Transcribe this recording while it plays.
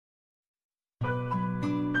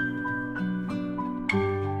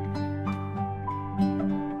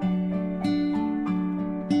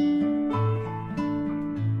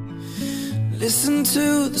Listen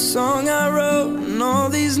to the song I wrote, and all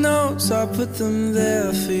these notes, I put them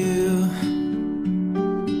there for you.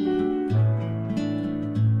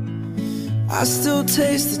 I still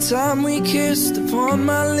taste the time we kissed upon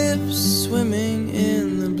my lips, swimming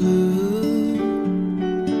in the blue.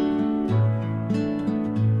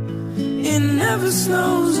 It never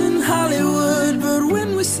snows in Hollywood, but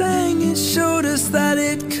when we sang it showed us that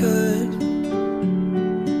it could.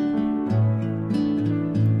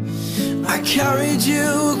 I carried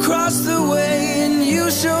you across the way, and you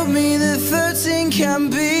showed me that 13 can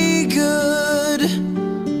be good.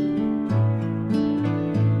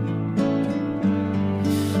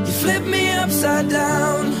 You flipped me upside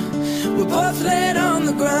down, we're both laid on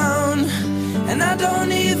the ground, and I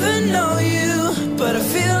don't even know you, but I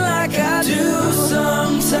feel like I do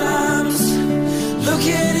sometimes.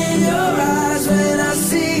 Looking in your eyes, when I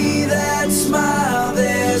see that smile,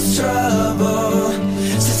 there's trouble.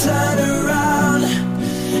 So turn around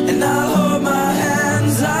and I'll hold my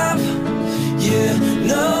hands up. You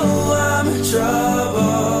know I'm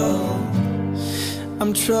trouble.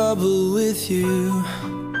 I'm trouble with you.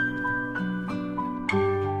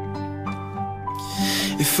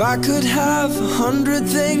 If I could have 100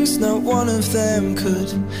 things, not one of them could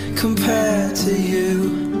compare to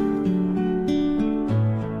you.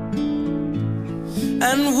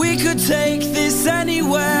 And we could take this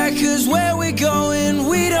anywhere, 'cause where we're going,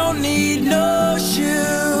 we don't need no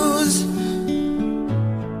shoes.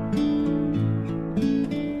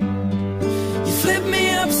 You flip me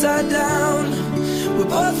upside down,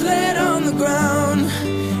 we're both laid on the ground,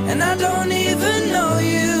 and I don't even know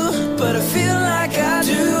you, but I feel like I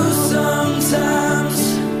do sometimes.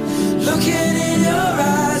 Looking in your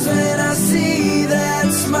eyes, when I see that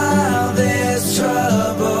smile, there's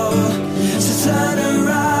trouble. So turn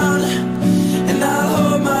around and I'll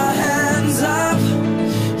hold my hands up.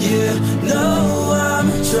 You know I'm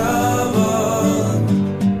trouble.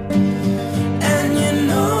 And you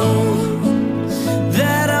know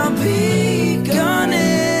that I'll be gone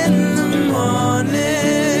in the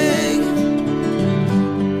morning.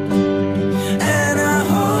 And I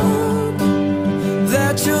hope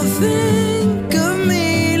that you'll think of me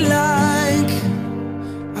like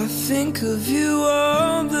I think of you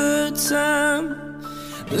all the time.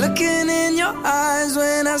 Looking in your eyes,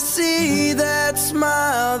 when I see that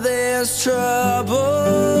smile, there's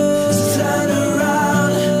trouble. So turn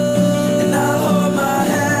around and I'll hold my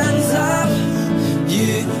hands up.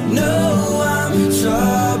 You know I'm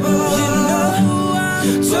trouble. You know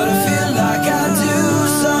what I feel like I do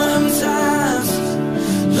sometimes.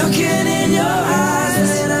 Looking in your eyes,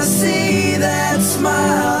 when I see that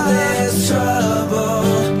smile, there's trouble.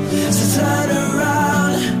 So turn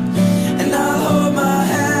around and I'll hold my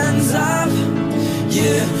hands up.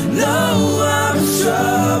 You know I'm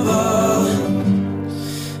trouble.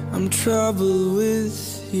 I'm trouble with